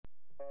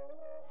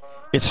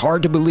It's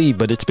hard to believe,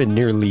 but it's been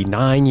nearly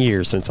 9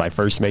 years since I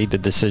first made the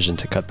decision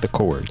to cut the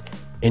cord.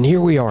 And here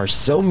we are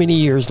so many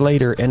years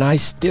later, and I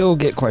still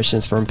get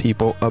questions from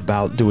people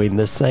about doing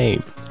the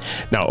same.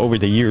 Now, over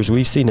the years,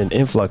 we've seen an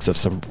influx of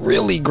some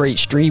really great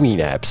streaming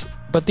apps,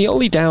 but the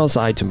only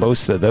downside to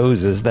most of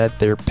those is that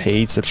they're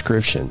paid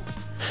subscriptions.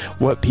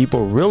 What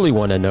people really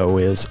want to know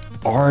is,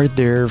 are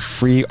there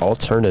free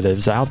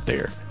alternatives out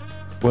there?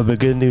 Well, the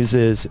good news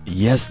is,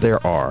 yes,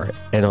 there are.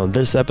 And on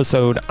this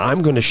episode,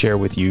 I'm going to share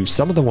with you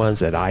some of the ones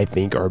that I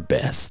think are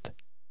best.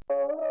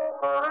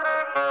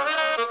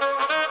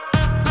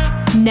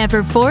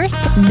 Never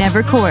forced,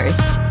 never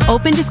coerced.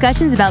 Open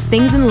discussions about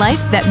things in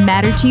life that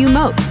matter to you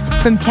most.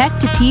 From tech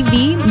to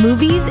TV,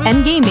 movies,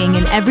 and gaming,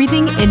 and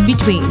everything in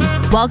between.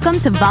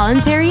 Welcome to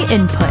Voluntary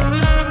Input.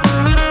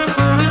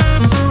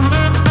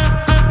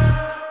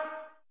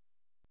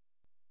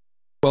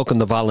 Welcome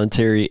to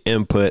Voluntary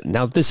Input.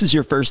 Now, if this is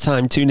your first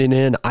time tuning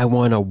in, I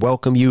want to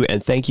welcome you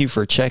and thank you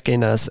for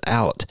checking us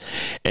out.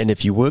 And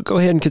if you would, go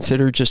ahead and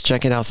consider just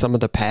checking out some of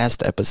the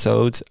past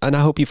episodes. And I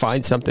hope you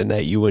find something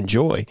that you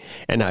enjoy.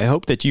 And I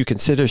hope that you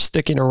consider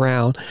sticking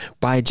around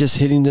by just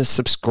hitting the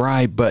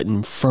subscribe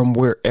button from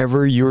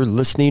wherever you're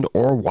listening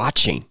or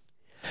watching.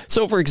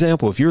 So, for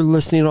example, if you're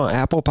listening on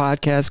Apple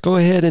Podcasts, go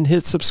ahead and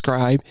hit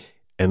subscribe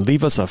and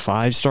leave us a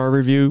 5-star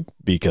review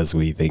because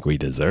we think we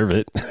deserve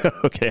it.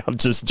 Okay, I'm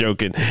just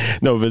joking.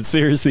 No, but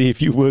seriously,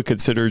 if you would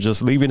consider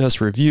just leaving us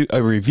a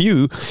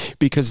review,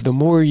 because the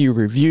more you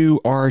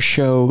review our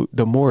show,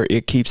 the more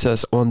it keeps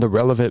us on the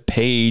relevant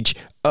page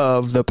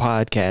of the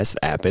podcast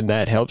app, and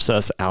that helps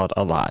us out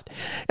a lot.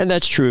 And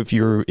that's true if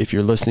you're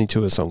listening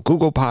to us on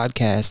Google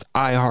Podcast,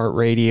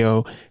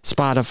 iHeartRadio,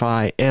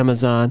 Spotify,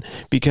 Amazon,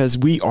 because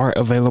we are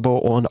available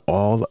on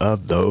all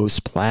of those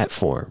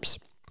platforms.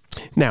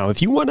 Now,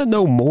 if you want to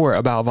know more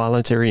about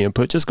Voluntary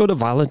Input, just go to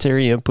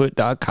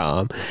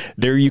voluntaryinput.com.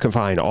 There you can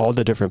find all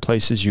the different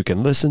places you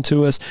can listen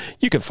to us.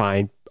 You can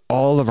find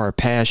all of our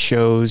past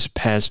shows,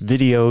 past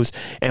videos.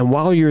 And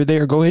while you're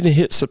there, go ahead and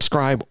hit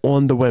subscribe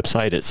on the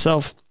website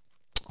itself,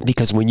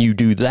 because when you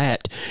do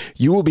that,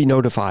 you will be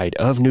notified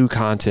of new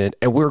content.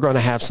 And we're going to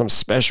have some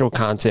special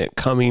content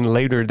coming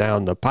later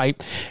down the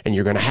pipe. And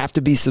you're going to have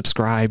to be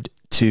subscribed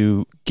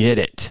to get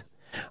it.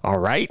 All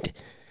right.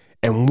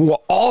 And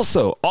we'll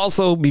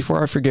also,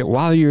 before I forget,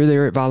 while you're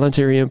there at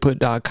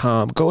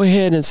voluntaryinput.com, go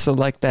ahead and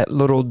select that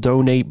little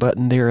donate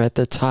button there at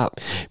the top,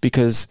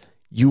 because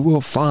you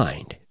will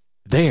find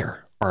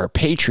there our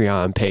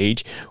Patreon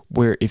page,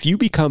 where if you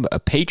become a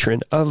patron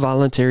of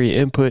Voluntary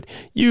Input,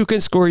 you can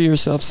score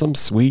yourself some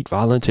sweet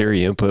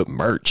Voluntary Input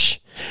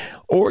merch.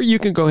 Or you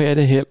can go ahead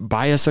and hit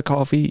buy us a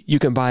coffee. You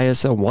can buy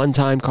us a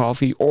one-time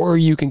coffee, or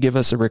you can give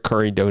us a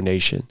recurring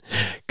donation.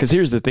 Because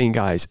here's the thing,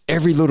 guys.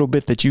 Every little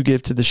bit that you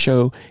give to the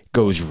show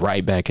goes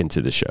right back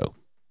into the show.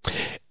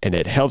 And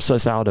it helps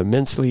us out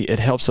immensely. It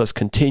helps us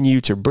continue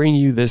to bring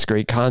you this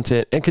great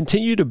content and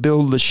continue to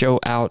build the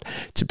show out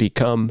to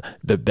become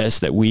the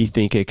best that we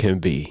think it can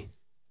be.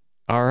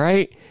 All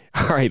right,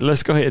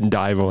 let's go ahead and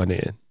dive on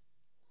in.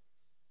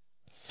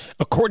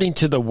 According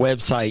to the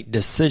website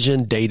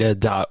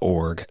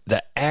decisiondata.org,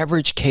 the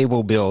average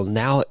cable bill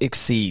now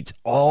exceeds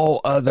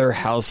all other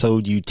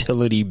household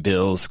utility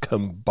bills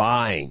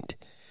combined.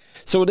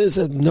 So it is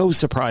no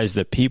surprise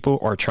that people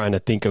are trying to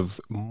think of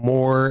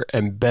more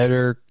and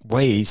better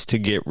ways to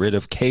get rid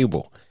of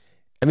cable.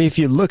 I mean, if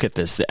you look at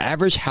this, the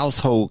average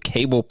household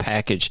cable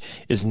package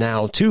is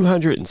now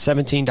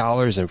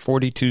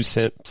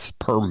 $217.42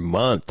 per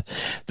month.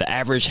 The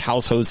average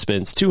household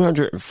spends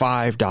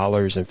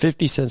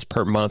 $205.50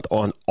 per month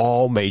on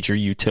all major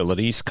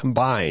utilities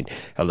combined: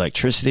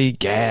 electricity,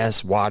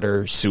 gas,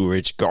 water,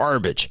 sewage,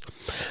 garbage.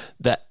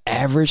 The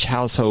average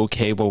household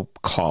cable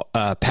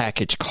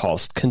package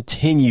cost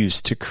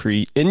continues to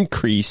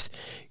increase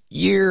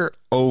year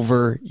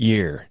over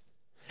year.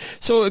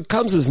 So it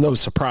comes as no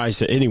surprise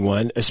to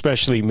anyone,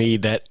 especially me,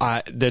 that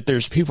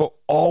there's people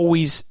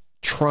always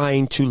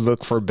trying to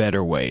look for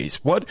better ways.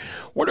 What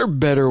are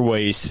better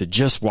ways to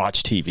just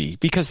watch TV?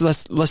 Because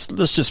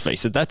let's just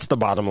face it, that's the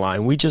bottom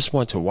line. We just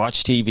want to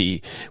watch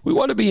TV. We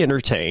want to be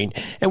entertained,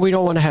 and we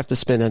don't want to have to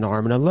spend an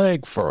arm and a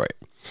leg for it.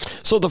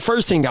 So the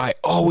first thing I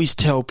always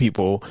tell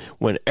people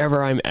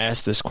whenever I'm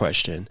asked this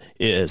question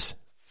is,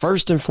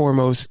 first and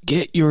foremost,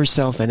 get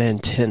yourself an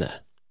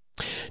antenna.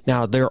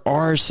 Now, there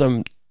are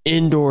those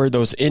indoor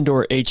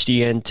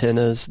HD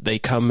antennas. They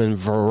come in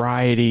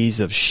varieties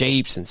of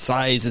shapes and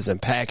sizes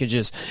and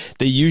packages.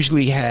 They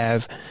usually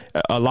have,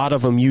 a lot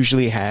of them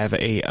usually have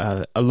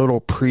a little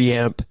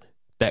preamp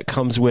that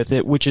comes with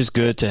it, which is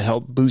good to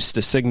help boost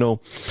the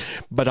signal.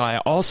 But I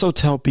also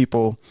tell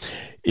people,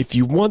 if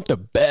you want the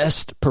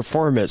best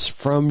performance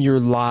from your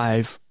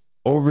live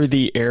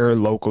over-the-air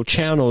local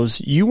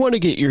channels, you want to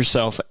get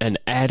yourself an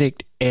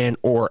attic and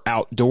or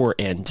outdoor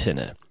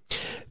antenna.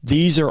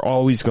 These are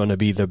always going to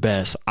be the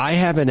best. I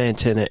have an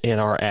antenna in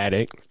our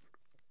attic,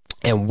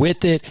 and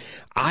with it,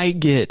 I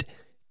get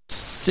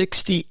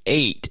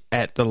 68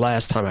 at the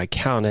last time I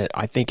counted.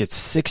 I think it's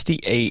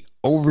 68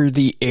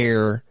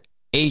 over-the-air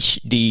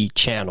HD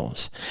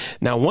channels.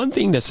 Now, one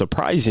thing that's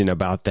surprising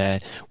about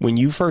that, when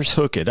you first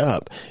hook it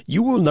up,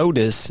 you will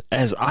notice,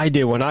 as I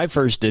did when I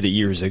first did it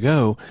years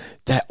ago,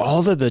 that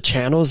all of the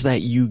channels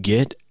that you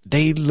get,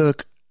 they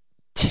look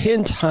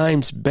 10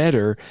 times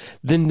better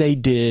than they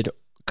did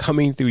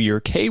coming through your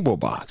cable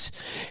box.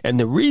 And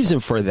the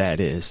reason for that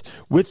is,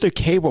 with the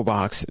cable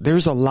box,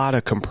 there's a lot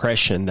of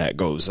compression that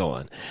goes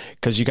on,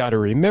 because you got to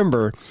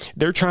remember,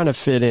 they're trying to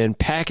fit in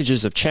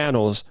packages of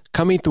channels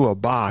coming through a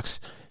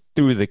box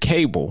through the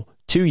cable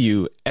to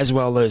you, as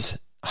well as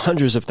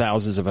hundreds of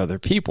thousands of other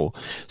people.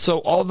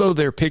 So although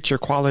their picture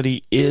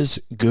quality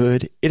is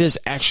good, it is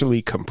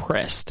actually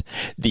compressed.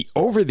 The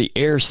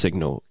over-the-air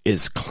signal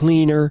is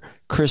cleaner,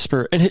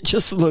 crisper, and it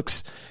just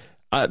looks,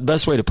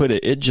 best way to put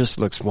it, it just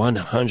looks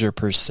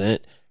 100%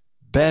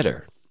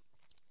 better.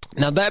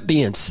 Now, that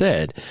being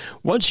said,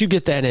 once you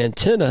get that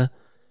antenna,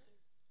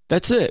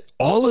 that's it.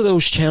 All of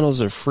those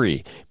channels are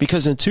free,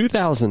 because in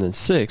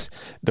 2006,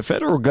 the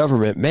federal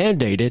government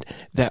mandated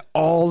that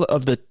all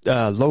of the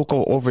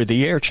local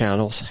over-the-air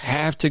channels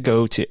have to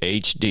go to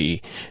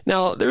HD.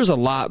 Now, there's a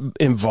lot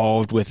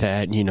involved with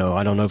that. You know,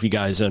 I don't know if you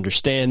guys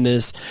understand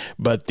this,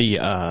 but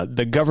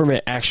the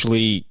government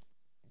actually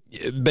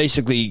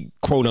basically,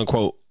 quote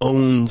unquote,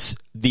 owns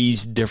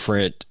these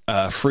different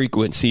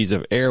frequencies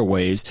of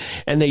airwaves,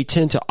 and they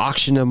tend to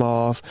auction them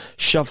off,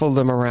 shuffle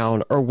them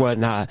around, or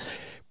whatnot,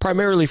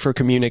 primarily for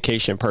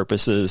communication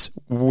purposes,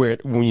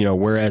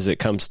 whereas it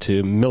comes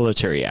to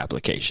military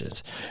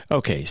applications.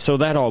 Okay, so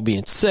that all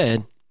being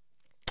said,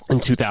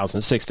 in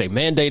 2006, they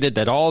mandated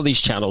that all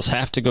these channels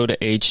have to go to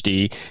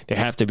HD. They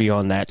have to be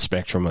on that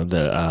spectrum of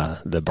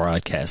the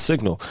broadcast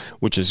signal,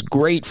 which is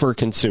great for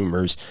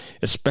consumers,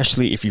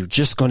 especially if you're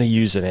just going to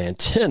use an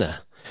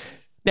antenna.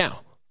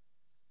 Now,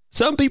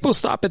 some people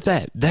stop at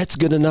that. That's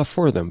good enough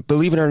for them.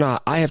 Believe it or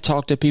not, I have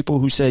talked to people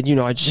who said,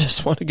 I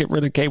just want to get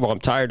rid of cable. I'm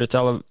tired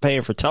of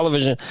paying for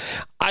television.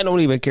 I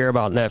don't even care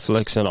about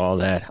Netflix and all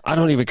that. I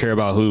don't even care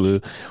about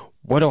Hulu.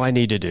 What do I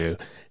need to do?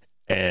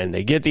 And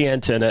they get the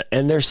antenna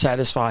and they're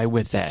satisfied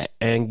with that.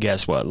 And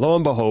guess what? Lo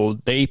and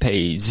behold, they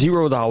pay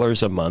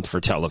 $0 a month for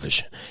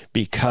television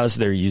because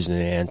they're using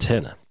an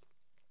antenna.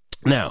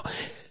 Now,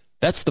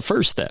 that's the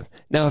first step.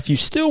 Now, if you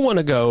still want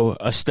to go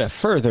a step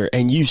further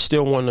and you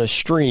still want to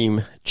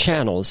stream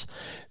channels,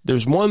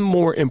 there's one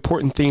more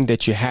important thing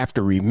that you have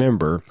to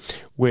remember,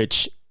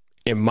 which,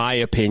 in my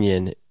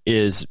opinion,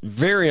 is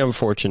very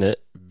unfortunate,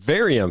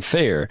 very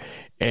unfair,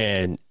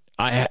 and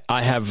I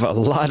have a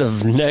lot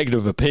of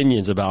negative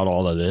opinions about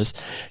all of this.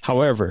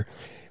 However,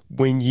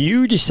 when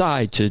you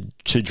decide to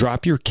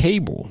drop your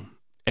cable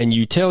and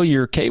you tell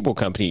your cable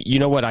company, you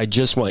know what, I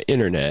just want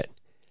internet,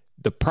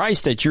 the price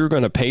that you're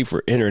going to pay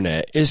for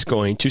internet is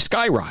going to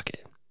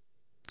skyrocket.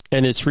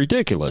 And it's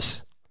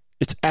ridiculous.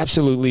 It's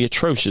absolutely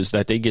atrocious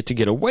that they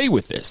get away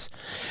with this.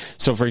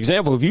 So, for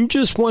example, if you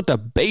just want the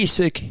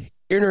basic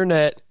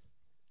internet,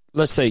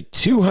 let's say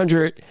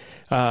 200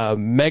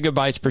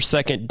 megabytes per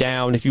second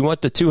down, if you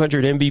want the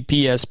 200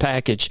 Mbps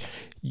package,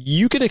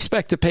 you could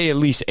expect to pay at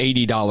least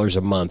 $80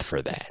 a month for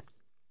that.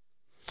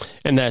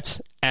 And that's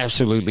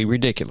absolutely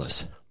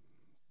ridiculous.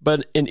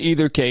 But in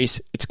either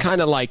case, it's kind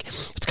of like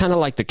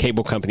the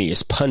cable company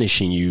is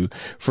punishing you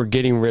for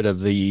getting rid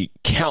of the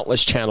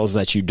countless channels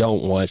that you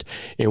don't want,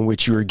 in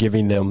which you are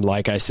giving them,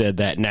 like I said,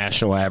 that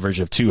national average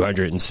of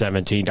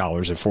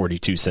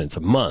 $217.42 a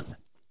month.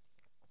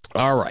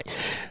 All right.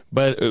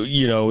 But,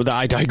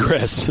 I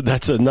digress.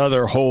 That's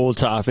another whole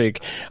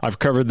topic. I've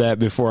covered that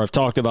before. I've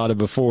talked about it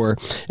before,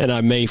 and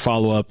I may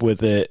follow up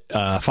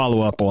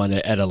on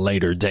it at a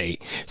later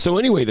date. So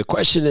anyway, the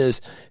question is,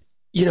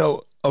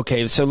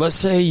 okay, so let's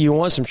say you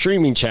want some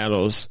streaming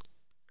channels.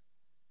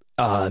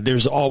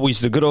 There's always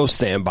the good old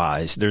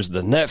standbys. There's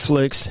the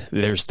Netflix,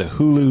 there's the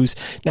Hulus.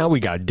 Now we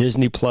got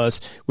Disney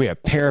Plus, we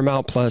have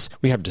Paramount Plus,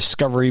 we have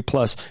Discovery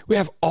Plus. We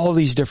have all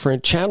these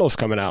different channels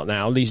coming out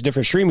now, these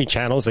different streaming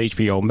channels,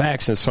 HBO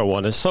Max, and so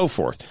on and so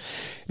forth.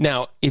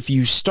 Now, if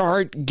you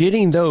start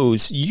getting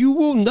those, you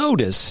will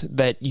notice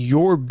that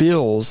your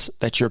bills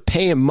that you're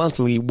paying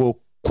monthly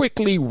will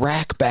quickly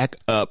rack back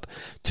up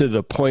to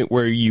the point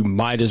where you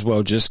might as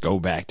well just go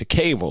back to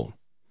cable.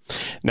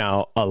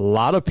 Now, a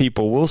lot of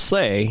people will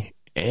say,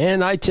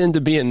 and I tend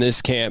to be in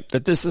this camp,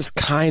 that this is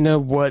kind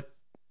of what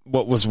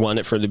was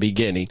wanted from the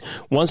beginning.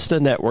 Once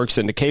the networks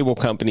and the cable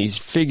companies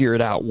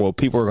figured out, well,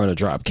 people are going to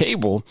drop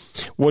cable,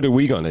 what are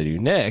we going to do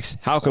next?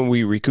 How can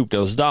we recoup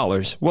those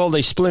dollars? Well,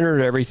 they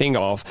splintered everything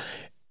off.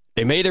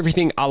 They made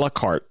everything a la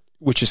carte,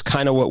 which is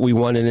kind of what we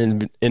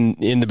wanted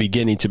in the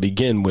beginning to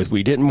begin with.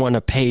 We didn't want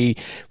to pay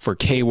for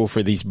cable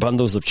for these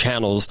bundles of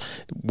channels,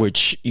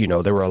 which,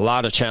 there were a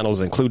lot of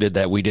channels included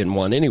that we didn't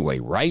want anyway,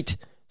 right?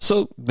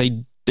 So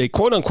they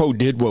quote unquote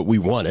did what we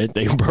wanted.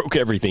 They broke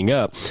everything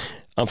up.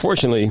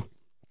 Unfortunately,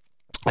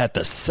 at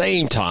the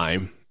same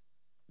time,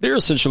 they're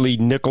essentially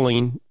nickel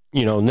and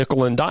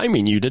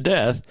diming you to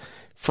death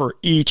for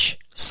each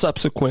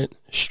subsequent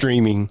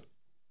streaming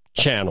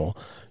channel,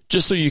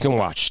 just so you can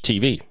watch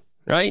TV,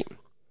 right?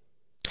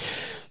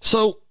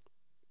 So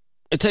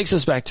it takes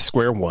us back to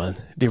square one.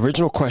 The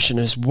original question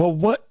is, well,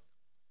 what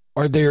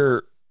are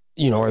there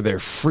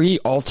free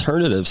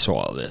alternatives to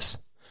all this?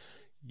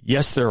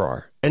 Yes, there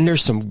are. And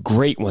there's some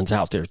great ones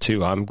out there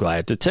too, I'm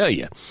glad to tell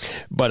you.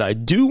 But I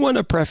do want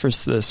to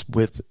preface this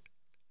with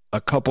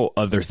a couple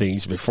other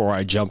things before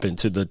I jump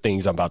into the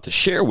things I'm about to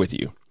share with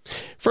you.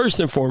 First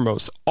and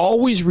foremost,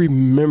 always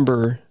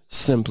remember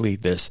simply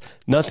this: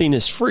 nothing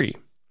is free.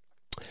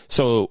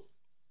 So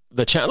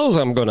the channels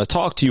I'm going to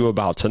talk to you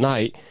about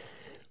tonight,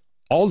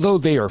 although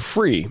they are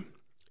free,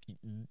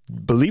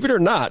 believe it or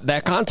not,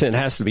 that content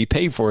has to be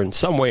paid for in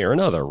some way or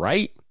another,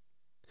 right?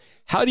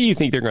 How do you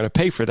think they're going to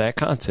pay for that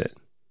content?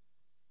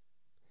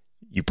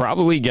 You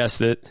probably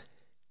guessed it,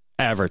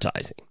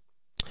 advertising.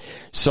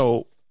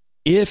 So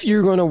if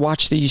you're going to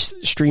watch these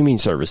streaming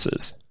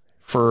services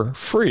for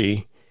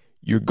free,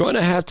 you're going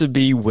to have to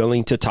be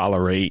willing to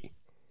tolerate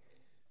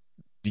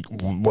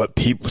what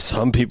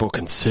some people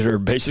consider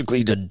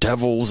basically the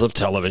devils of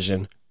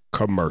television: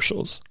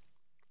 commercials.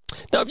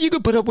 Now, if you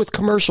could put up with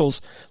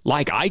commercials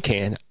like I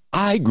can,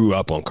 I grew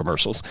up on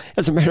commercials.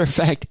 As a matter of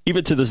fact,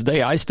 even to this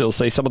day, I still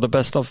say some of the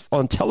best stuff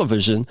on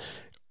television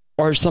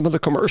are some of the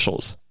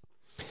commercials.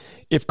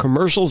 If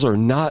commercials are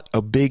not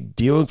a big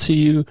deal to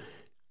you,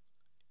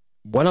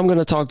 what I'm going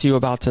to talk to you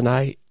about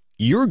tonight,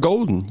 you're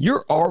golden.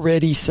 You're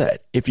already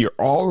set. If you're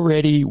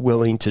already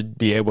willing to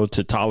be able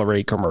to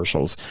tolerate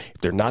commercials,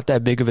 if they're not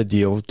that big of a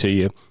deal to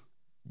you,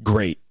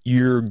 great.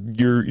 You're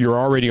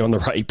already on the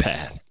right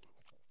path.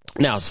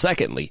 Now,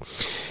 secondly,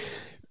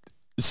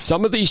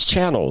 some of these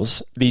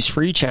channels, these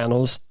free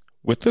channels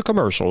with the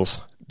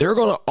commercials, they're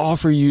going to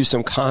offer you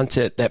some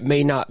content that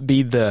may not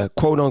be the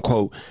quote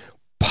unquote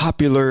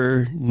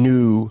popular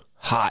new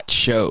hot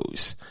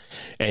shows.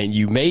 And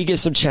you may get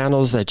some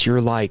channels that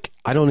you're like,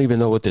 I don't even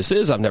know what this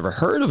is. I've never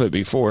heard of it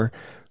before,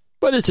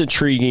 but it's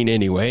intriguing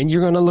anyway. And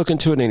you're going to look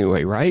into it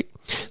anyway, right?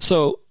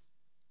 So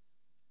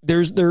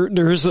there's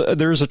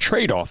a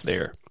trade-off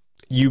there.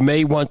 You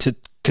may want to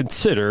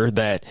consider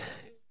that,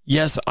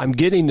 yes, I'm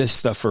getting this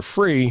stuff for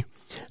free.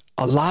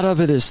 A lot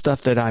of it is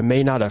stuff that I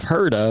may not have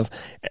heard of.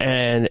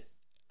 And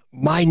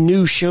my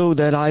new show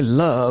that I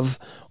love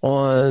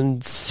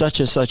on such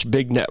and such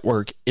big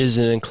network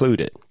isn't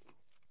included.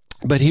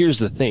 But here's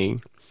the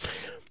thing.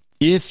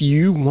 If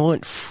you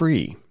want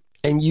free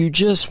and you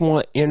just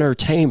want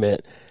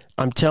entertainment,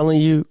 I'm telling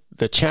you,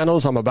 the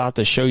channels I'm about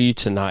to show you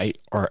tonight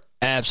are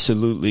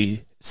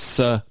absolutely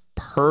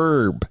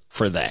superb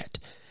for that.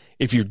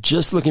 If you're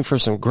just looking for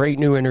some great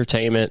new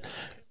entertainment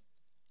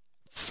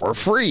for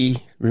free,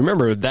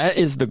 remember that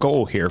is the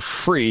goal here,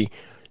 free,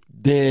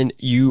 then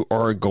you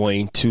are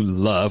going to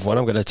love what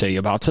I'm going to tell you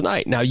about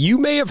tonight. Now, you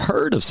may have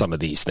heard of some of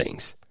these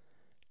things.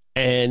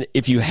 And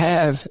if you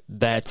have,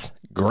 that's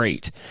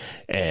great.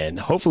 And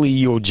hopefully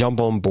you'll jump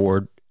on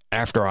board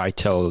after I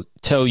tell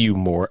you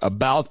more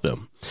about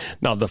them.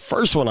 Now, the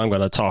first one I'm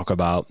going to talk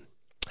about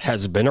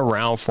has been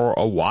around for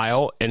a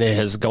while, and it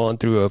has gone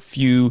through a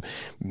few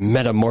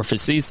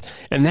metamorphoses,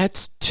 and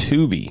that's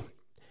Tubi.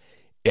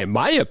 In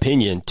my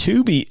opinion,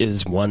 Tubi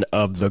is one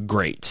of the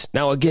greats.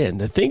 Now, again,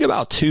 the thing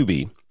about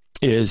Tubi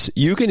is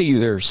you can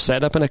either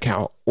set up an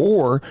account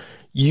or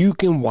you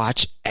can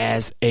watch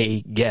as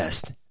a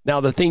guest. Now,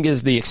 the thing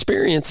is, the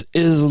experience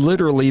is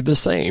literally the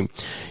same.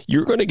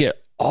 You're going to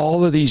get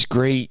all of these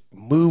great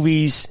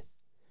movies,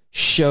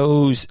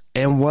 shows,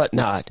 and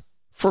whatnot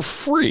for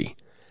free.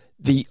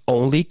 The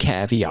only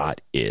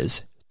caveat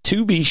is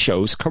Tubi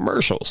shows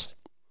commercials.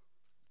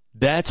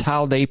 That's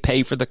how they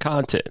pay for the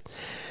content.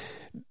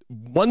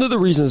 One of the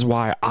reasons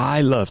why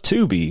I love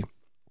Tubi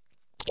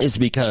is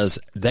because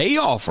they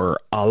offer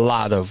a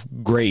lot of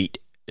great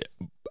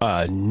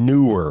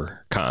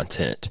newer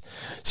content.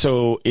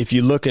 So if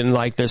you look in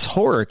like this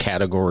horror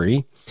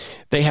category,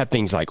 they have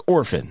things like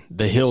Orphan,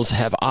 The Hills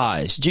Have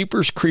Eyes,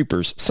 Jeepers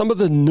Creepers, some of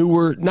the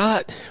newer,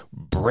 not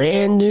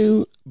brand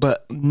new,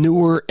 but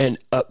newer and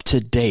up to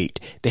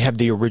date. They have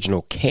the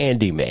original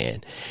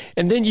Candyman.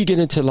 And then you get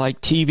into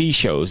like TV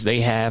shows.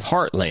 They have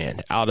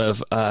Heartland out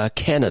of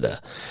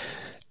Canada.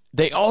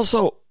 They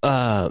also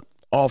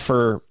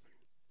offer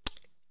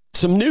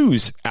some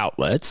news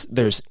outlets.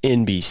 There's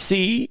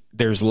NBC,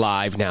 there's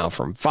Live Now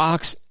from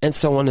Fox, and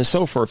so on and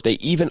so forth. They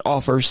even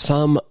offer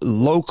some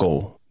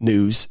local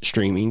news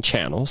streaming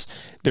channels.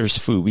 There's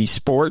Tubi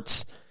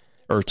Sports,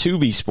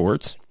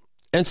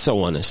 and so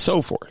on and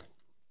so forth.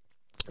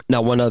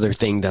 Now, one other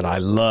thing that I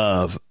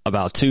love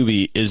about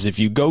Tubi is if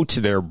you go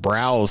to their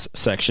browse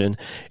section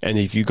and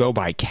if you go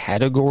by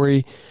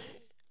category,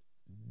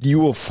 you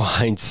will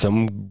find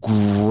some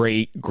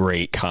great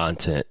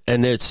content.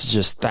 And it's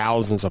just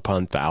thousands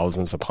upon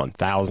thousands of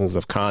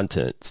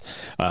contents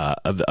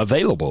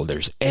available.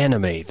 There's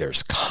anime,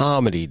 there's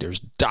comedy, there's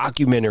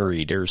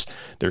documentary, there's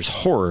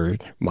horror,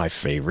 my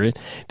favorite.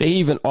 They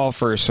even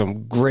offer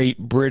some great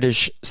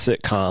British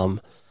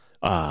sitcom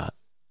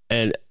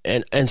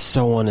and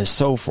so on and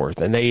so forth.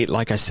 And they,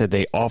 like I said,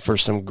 they offer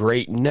some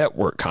great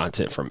network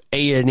content from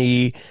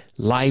A&E,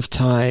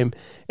 Lifetime,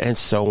 and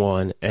so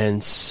on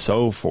and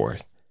so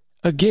forth.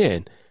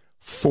 Again,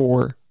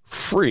 for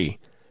free,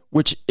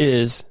 which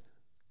is,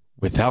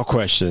 without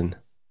question,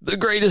 the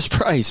greatest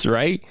price,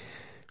 right?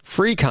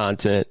 Free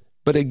content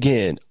But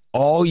again,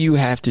 all you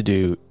have to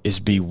do is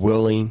be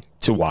willing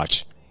to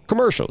watch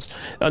commercials.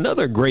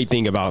 Another great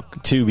thing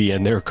about Tubi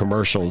and their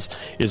commercials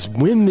is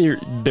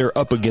when they're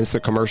up against a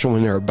commercial,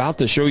 when they're about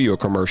to show you a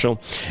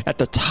commercial, at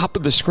the top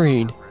of the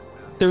screen,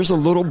 there's a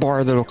little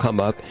bar that'll come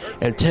up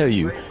and tell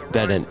you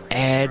that an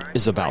ad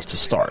is about to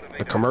start.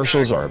 The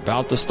commercials are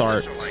about to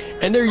start,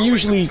 and they're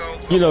usually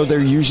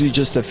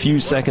just a few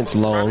seconds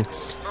long.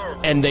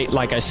 And they,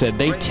 like I said,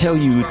 they tell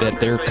you that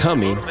they're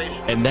coming,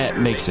 and that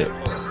makes it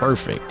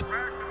perfect.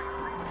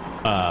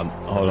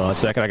 Hold on a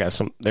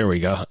second. There we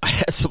go. I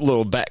had some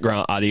little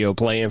background audio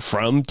playing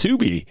from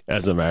Tubi,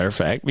 as a matter of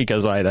fact,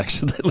 because I had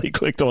accidentally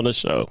clicked on the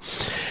show.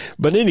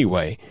 But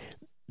anyway,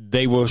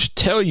 they will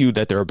tell you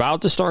that they're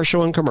about to start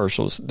showing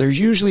commercials. There's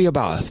usually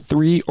about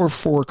 3 or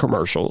 4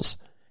 commercials.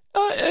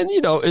 And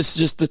it's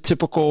just the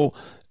typical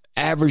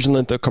average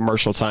length of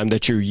commercial time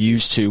that you're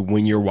used to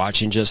when you're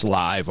watching just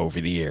live over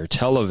the air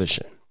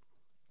television.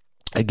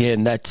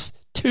 Again, that's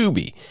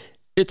Tubi.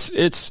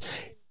 It,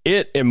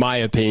 in my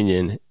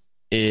opinion,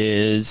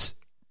 is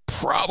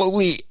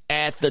probably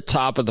at the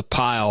top of the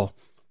pile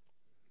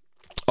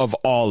of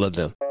all of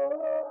them.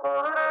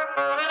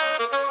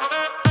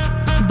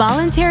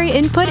 Voluntary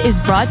Input is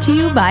brought to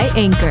you by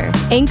Anchor.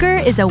 Anchor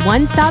is a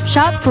one-stop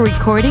shop for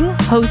recording,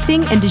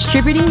 hosting, and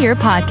distributing your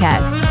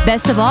podcast.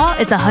 Best of all,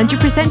 it's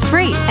 100%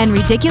 free and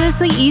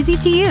ridiculously easy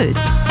to use.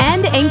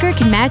 And Anchor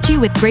can match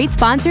you with great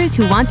sponsors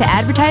who want to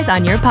advertise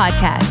on your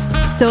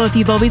podcast. So if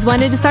you've always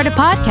wanted to start a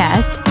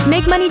podcast,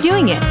 make money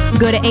doing it.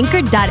 Go to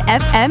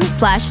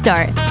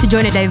anchor.fm/start to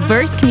join a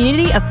diverse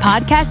community of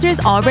podcasters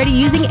already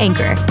using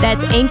Anchor.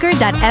 That's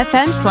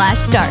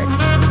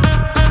anchor.fm/start.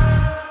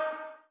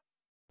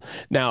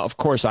 Now, of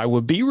course, I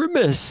would be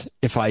remiss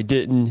if I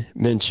didn't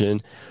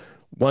mention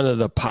one of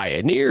the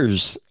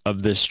pioneers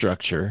of this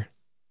structure,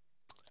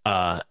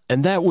 and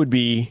that would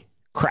be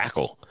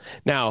Crackle.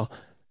 Now,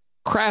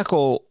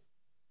 Crackle,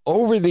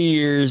 over the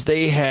years,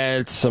 they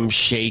had some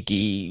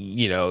shaky,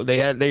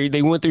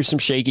 they went through some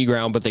shaky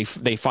ground, but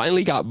they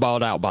finally got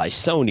bought out by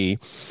Sony.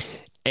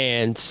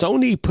 And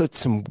Sony put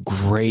some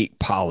great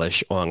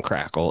polish on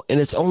Crackle, and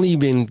it's only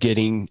been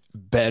getting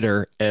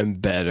better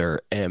and better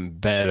and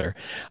better.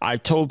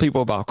 I've told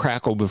people about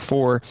Crackle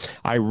before.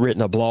 I've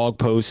written a blog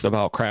post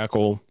about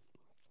Crackle.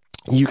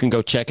 You can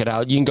go check it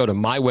out. You can go to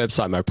my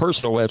website, my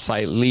personal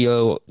website,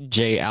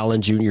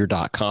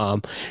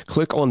 leojallenjr.com.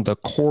 Click on the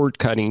cord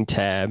cutting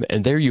tab,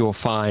 and there you'll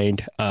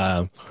find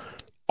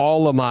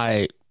all of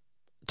my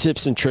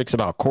tips and tricks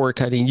about cord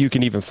cutting. You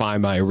can even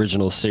find my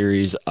original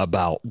series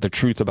about the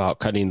truth about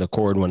cutting the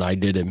cord when I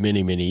did it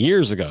many, many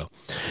years ago.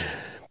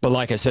 But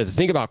like I said, the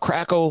thing about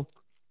Crackle,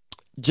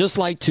 just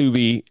like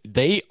Tubi,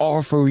 they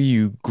offer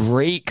you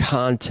great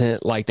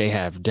content like they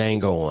have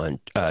Django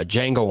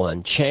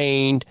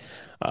Unchained,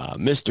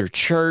 Mr.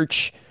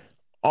 Church,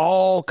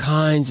 all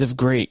kinds of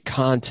great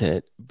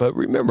content. But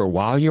remember,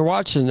 while you're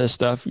watching this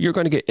stuff, you're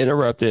going to get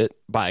interrupted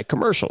by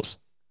commercials.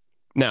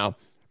 Now,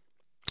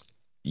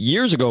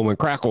 years ago, when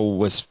Crackle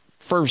was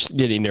first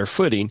getting their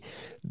footing,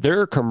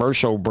 their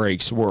commercial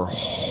breaks were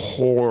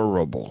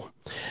horrible.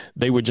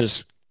 They would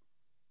just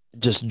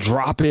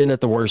drop in at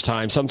the worst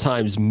time,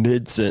 sometimes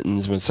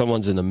mid-sentence when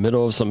someone's in the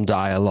middle of some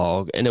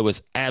dialogue, and it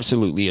was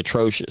absolutely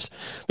atrocious.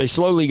 They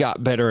slowly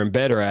got better and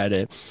better at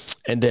it,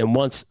 and then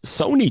once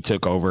Sony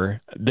took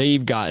over,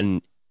 they've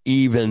gotten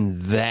even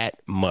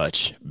that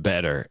much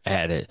better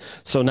at it.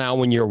 So now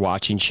when you're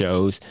watching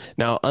shows,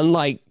 now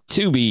unlike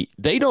Tubi,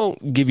 they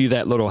don't give you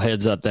that little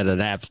heads up that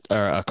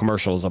a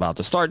commercial is about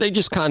to start. They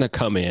just kind of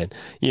come in,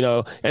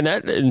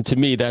 and to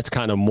me, that's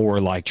kind of more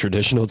like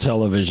traditional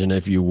television,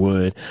 if you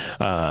would.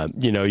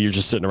 You're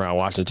just sitting around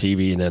watching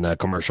TV and then a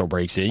commercial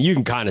breaks in. You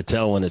can kind of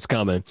tell when it's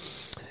coming.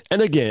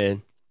 And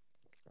again,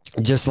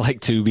 just like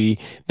Tubi,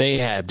 they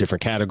have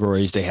different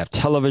categories. They have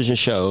television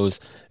shows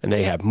and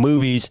they have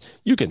movies.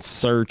 You can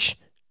search.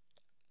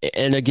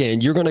 And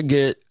again, you're going to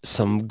get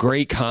some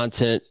great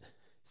content.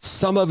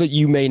 Some of it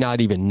you may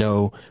not even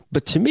know,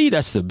 but to me,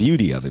 that's the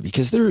beauty of it,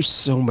 because there's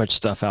so much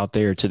stuff out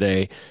there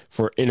today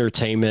for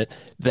entertainment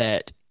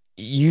that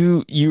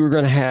you're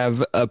going to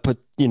have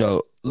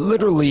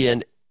literally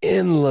an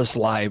endless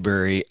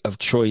library of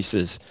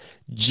choices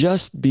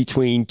just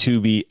between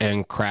Tubi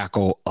and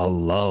Crackle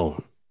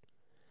alone.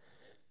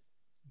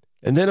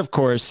 And then, of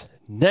course,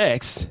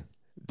 next,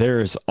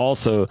 there's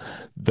also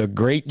the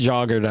great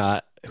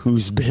juggernaut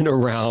who's been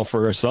around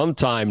for some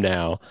time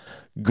now,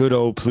 good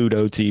old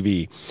Pluto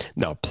TV.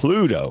 Now,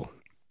 Pluto,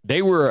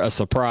 they were a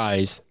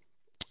surprise.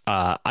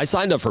 I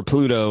signed up for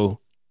Pluto,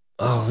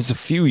 it was a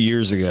few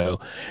years ago.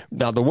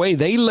 Now, the way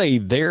they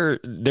laid their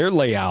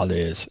layout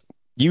is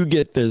you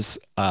get this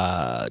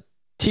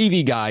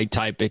TV guide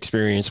type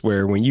experience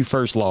where when you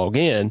first log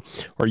in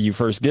or you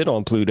first get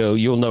on Pluto,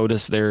 you'll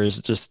notice there's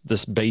just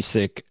this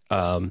basic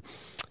guide,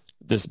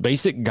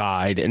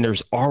 and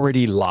there's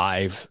already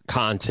live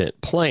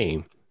content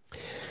playing.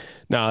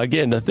 Now,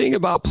 again, the thing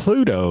about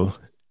Pluto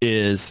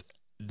is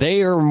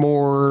they are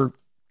more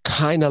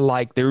kind of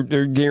like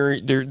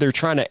they're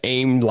trying to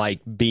aim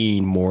like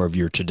being more of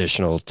your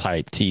traditional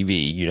type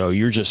TV. You know,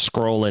 you're just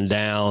scrolling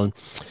down,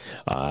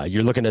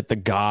 you're looking at the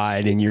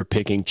guide and you're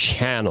picking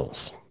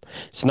channels.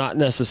 It's not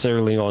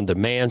necessarily on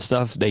demand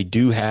stuff. They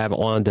do have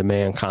on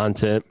demand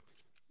content,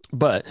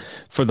 but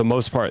for the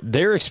most part,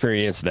 their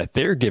experience that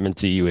they're giving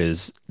to you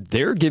is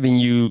they're giving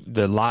you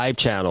the live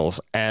channels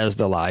as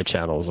the live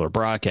channels are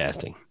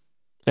broadcasting.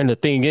 And the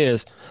thing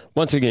is,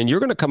 once again, you're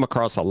going to come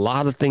across a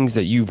lot of things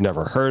that you've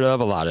never heard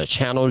of, a lot of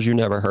channels you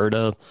never heard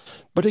of.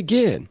 But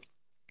again,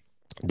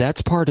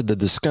 that's part of the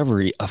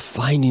discovery of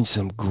finding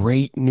some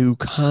great new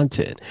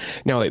content.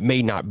 Now, it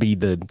may not be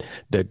the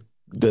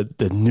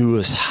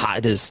newest,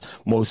 hottest,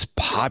 most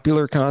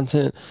popular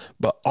content,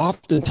 but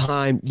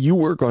oftentimes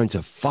you are going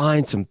to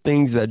find some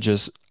things that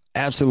just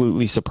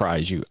absolutely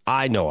surprise you.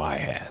 I know I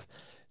have.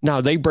 Now,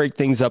 they break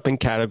things up in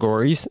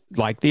categories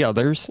like the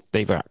others.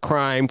 They've got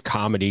crime,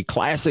 comedy,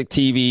 classic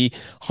TV,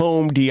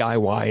 home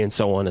DIY, and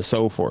so on and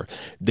so forth.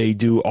 They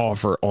do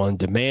offer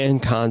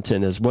on-demand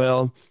content as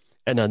well.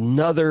 And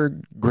another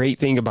great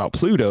thing about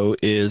Pluto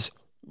is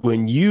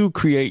when you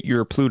create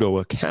your Pluto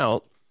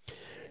account,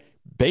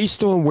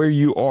 based on where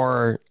you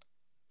are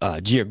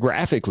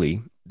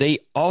geographically, they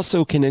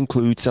also can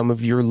include some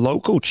of your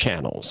local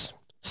channels.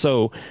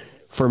 So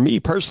for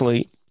me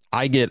personally,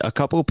 I get a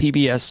couple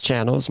PBS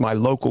channels, my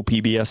local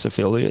PBS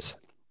affiliates.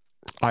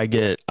 I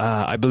get,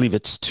 I believe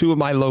it's 2 of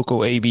my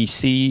local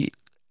ABC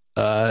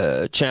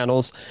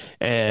channels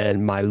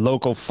and my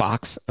local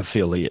Fox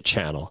affiliate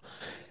channel.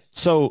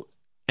 So,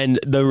 and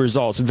the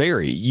results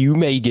vary. You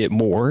may get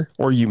more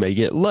or you may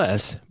get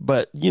less,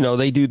 but you know,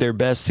 they do their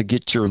best to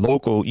get your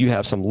local, you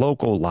have some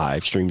local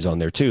live streams on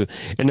there too.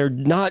 And they're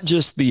not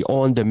just the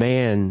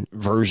on-demand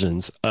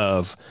versions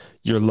of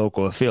your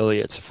local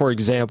affiliates. For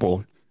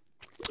example,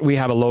 we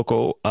have a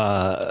local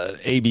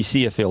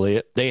ABC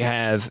affiliate. They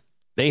have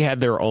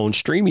their own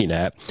streaming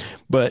app,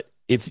 but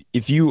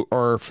if you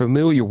are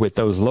familiar with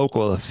those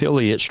local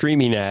affiliate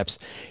streaming apps,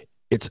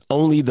 it's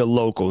only the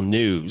local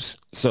news.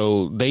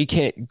 So they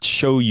can't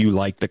show you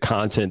like the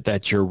content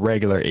that your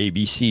regular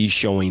ABC is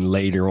showing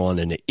later on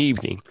in the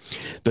evening.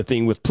 The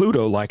thing with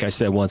Pluto, like I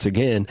said, once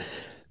again,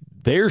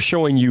 they're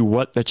showing you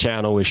what the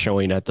channel is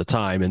showing at the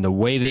time. And the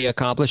way they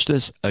accomplish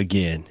this,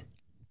 again,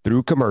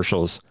 through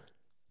commercials,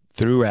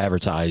 through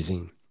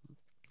advertising.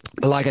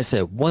 But like I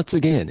said, once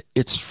again,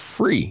 it's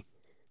free.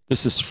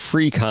 This is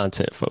free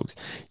content, folks.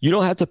 You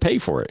don't have to pay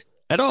for it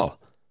at all.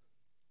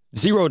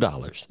 $0.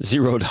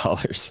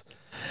 $0.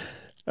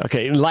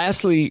 Okay. And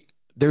lastly,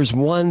 there's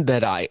one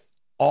that I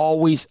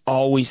always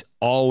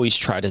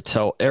try to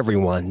tell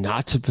everyone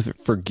not to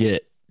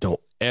forget. Don't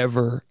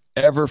ever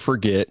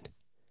forget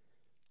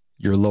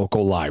your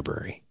local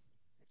library.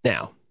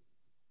 Now,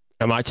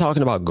 am I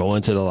talking about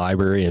going to the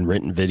library and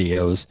renting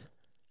videos?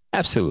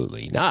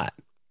 Absolutely not.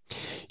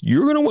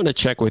 You're going to want to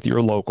check with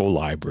your local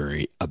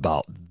library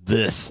about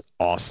this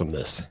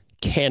awesomeness,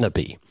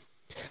 Kanopy.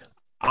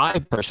 I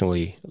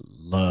personally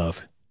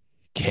love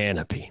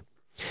Kanopy.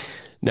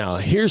 Now,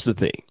 here's the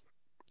thing.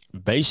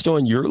 Based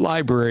on your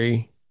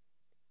library,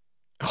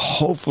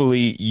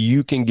 hopefully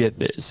you can get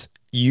this.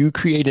 You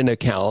create an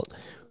account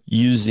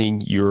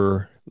using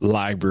your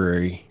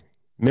library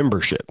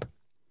membership.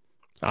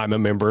 I'm a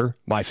member.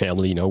 My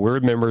family, you know, we're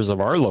members of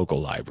our local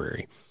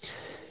library.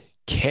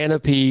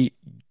 Kanopy,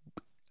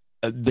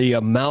 the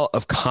amount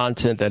of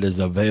content that is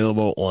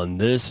available on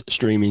this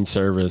streaming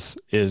service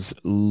is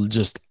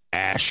just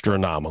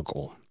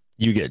astronomical.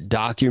 You get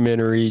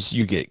documentaries,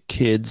 you get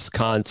kids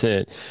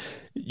content,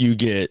 you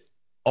get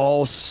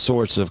all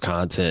sorts of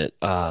content,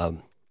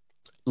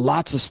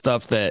 lots of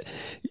stuff that,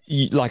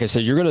 like I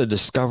said, you're going to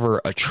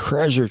discover a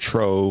treasure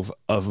trove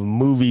of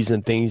movies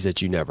and things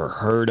that you never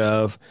heard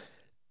of.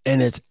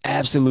 And it's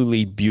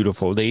absolutely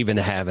beautiful. They even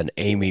have an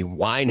Amy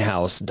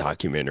Winehouse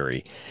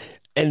documentary.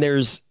 And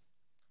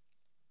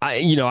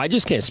I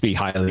just can't speak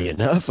highly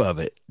enough of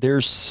it.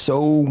 There's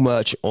so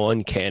much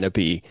on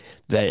Kanopy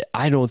that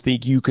I don't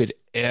think you could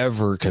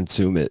ever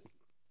consume it.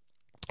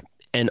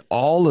 And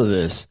all of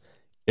this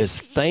is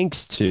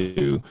thanks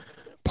to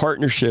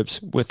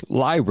partnerships with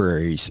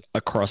libraries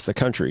across the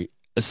country.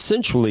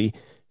 Essentially,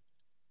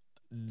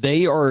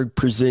 they are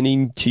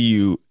presenting to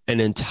you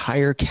an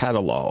entire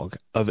catalog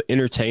of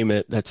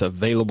entertainment that's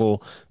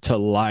available to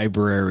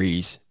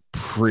libraries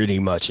pretty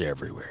much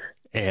everywhere.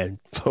 And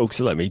folks,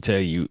 let me tell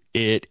you,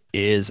 it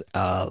is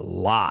a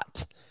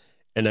lot.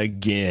 And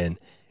again,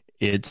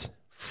 it's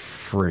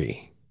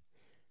free.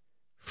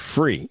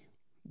 Free.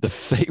 The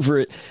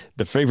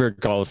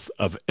favorite cost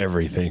of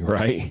everything,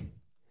 right?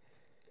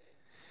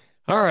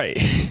 All right.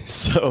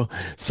 So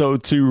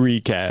to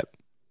recap,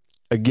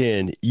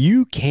 again,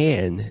 you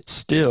can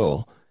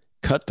still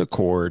cut the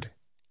cord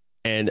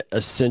and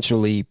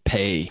essentially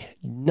pay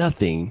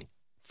nothing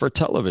for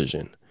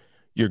television.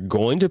 You're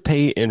going to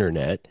pay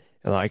internet.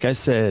 And like I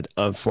said,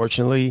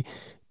 unfortunately,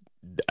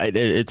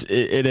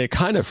 it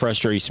kind of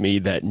frustrates me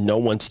that no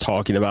one's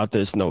talking about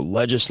this. No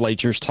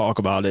legislatures talk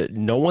about it.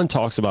 No one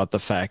talks about the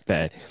fact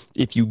that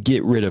if you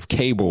get rid of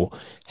cable,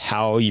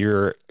 how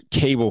your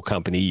cable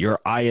company, your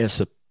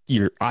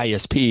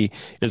ISP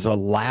is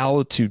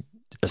allowed to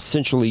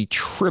essentially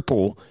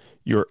triple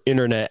your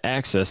internet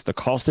access, the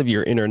cost of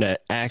your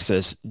internet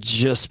access,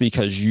 just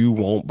because you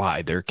won't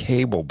buy their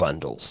cable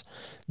bundles.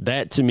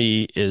 That to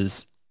me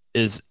is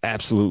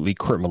absolutely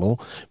criminal.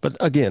 But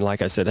again,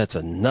 like I said, that's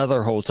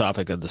another whole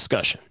topic of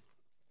discussion.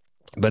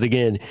 But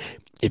again,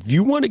 if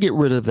you want to get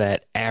rid of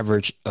that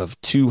average of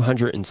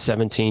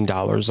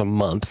 $217 a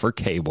month for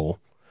cable,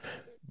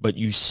 but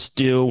you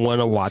still want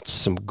to watch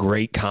some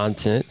great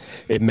content,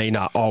 it may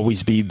not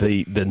always be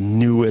the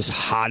newest,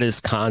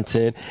 hottest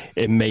content.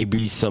 It may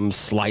be some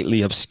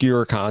slightly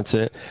obscure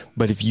content.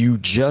 But if you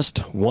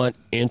just want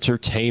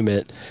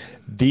entertainment,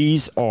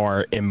 these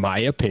are, in my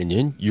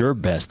opinion, your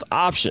best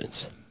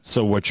options.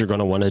 So what you're going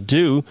to want to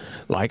do,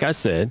 like I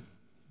said,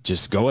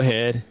 just go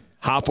ahead,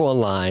 hop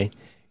online,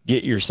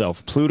 get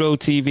yourself Pluto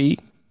TV,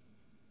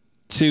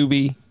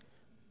 Tubi,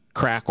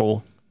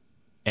 Crackle,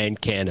 and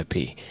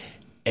Canopy.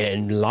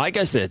 And like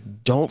I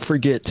said, don't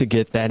forget to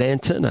get that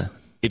antenna.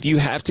 If you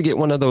have to get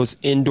one of those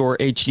indoor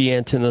HD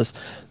antennas,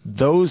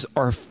 those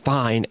are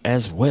fine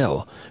as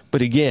well.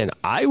 But again,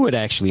 I would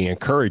actually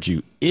encourage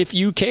you, if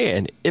you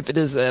can, if it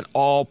is at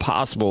all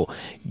possible,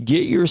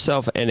 get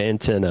yourself an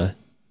antenna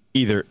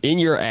either in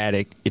your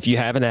attic, if you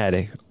have an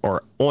attic,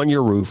 or on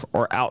your roof,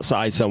 or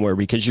outside somewhere,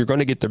 because you're going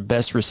to get the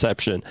best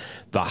reception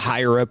the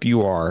higher up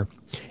you are.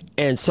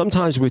 And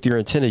sometimes with your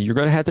antenna, you're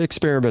going to have to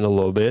experiment a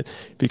little bit,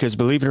 because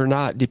believe it or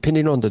not,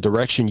 depending on the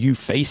direction you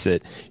face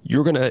it,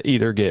 you're going to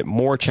either get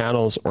more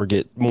channels or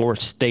get more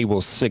stable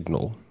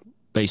signal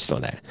based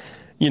on that.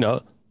 You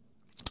know,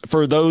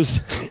 for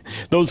those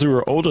who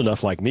are old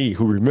enough like me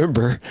who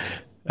remember,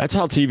 that's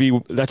how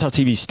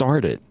TV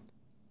started.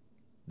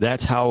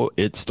 That's how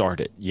it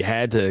started. You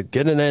had to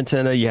get an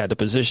antenna, you had to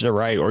position it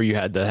right, or you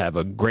had to have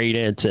a great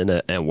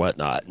antenna and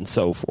whatnot and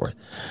so forth.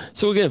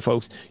 So again,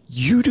 folks,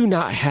 you do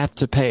not have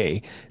to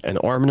pay an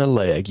arm and a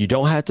leg. You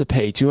don't have to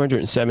pay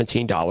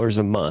 $217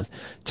 a month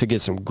to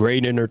get some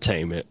great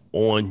entertainment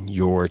on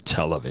your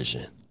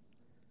television.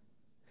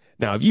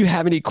 Now, if you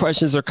have any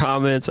questions or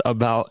comments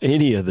about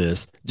any of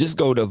this, just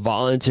go to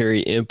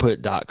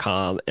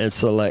voluntaryinput.com and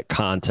select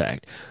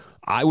contact.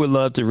 I would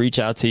love to reach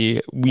out to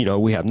you. You know,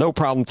 we have no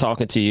problem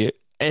talking to you.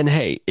 And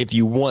hey, if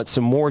you want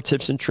some more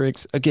tips and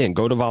tricks, again,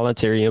 go to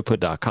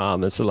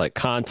voluntaryinput.com and select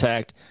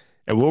contact,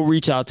 and we'll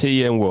reach out to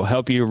you and we'll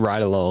help you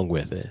right along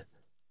with it.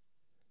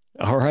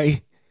 All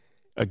right.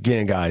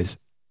 Again, guys,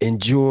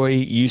 enjoy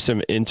you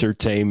some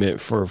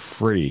entertainment for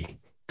free.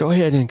 Go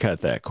ahead and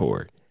cut that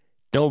cord.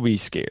 Don't be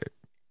scared.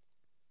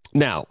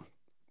 Now,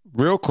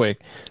 real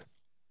quick,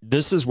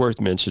 this is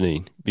worth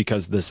mentioning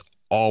because this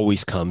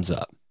always comes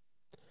up.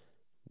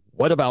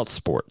 What about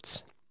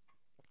sports?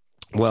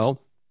 Well,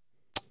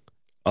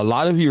 a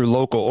lot of your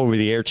local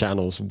over-the-air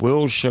channels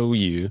will show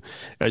you,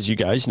 as you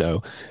guys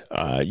know,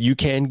 you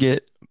can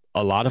get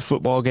a lot of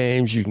football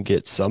games. You can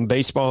get some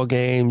baseball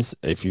games.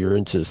 If you're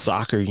into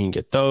soccer, you can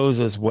get those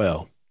as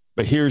well.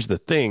 But here's the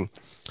thing.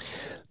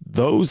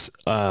 Those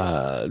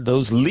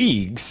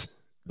leagues,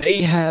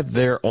 they have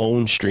their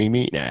own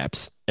streaming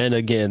apps. And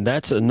again,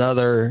 that's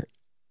another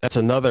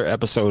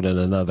episode and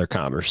another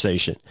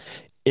conversation.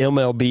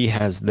 MLB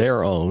has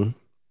their own,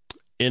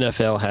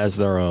 NFL has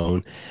their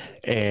own,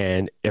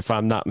 and if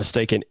I'm not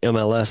mistaken,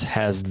 MLS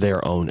has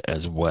their own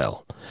as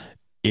well.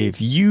 If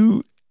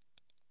you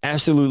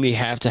absolutely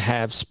have to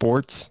have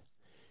sports,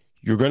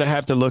 you're going to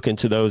have to look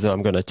into those, and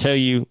I'm going to tell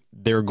you,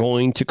 they're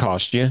going to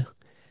cost you.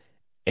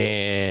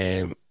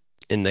 And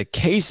in the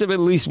case of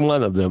at least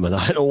one of them, and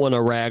I don't want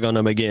to rag on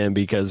them again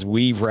because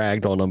we've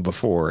ragged on them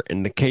before,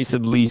 in the case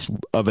of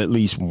at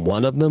least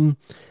one of them,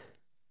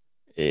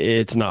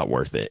 it's not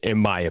worth it, in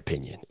my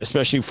opinion,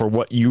 especially for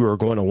what you are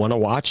going to want to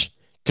watch,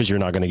 because you're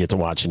not going to get to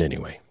watch it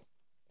anyway.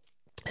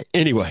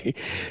 Anyway,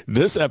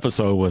 this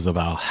episode was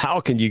about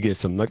how can you get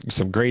some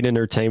great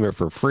entertainment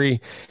for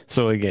free.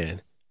 So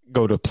again,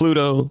 go to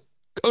Pluto,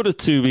 go to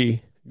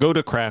Tubi, go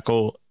to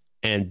Crackle,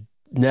 and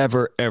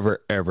never,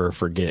 ever, ever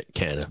forget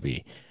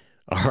Canopy.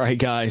 All right,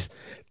 guys,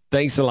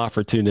 thanks a lot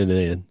for tuning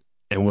in,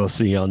 and we'll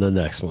see you on the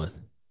next one.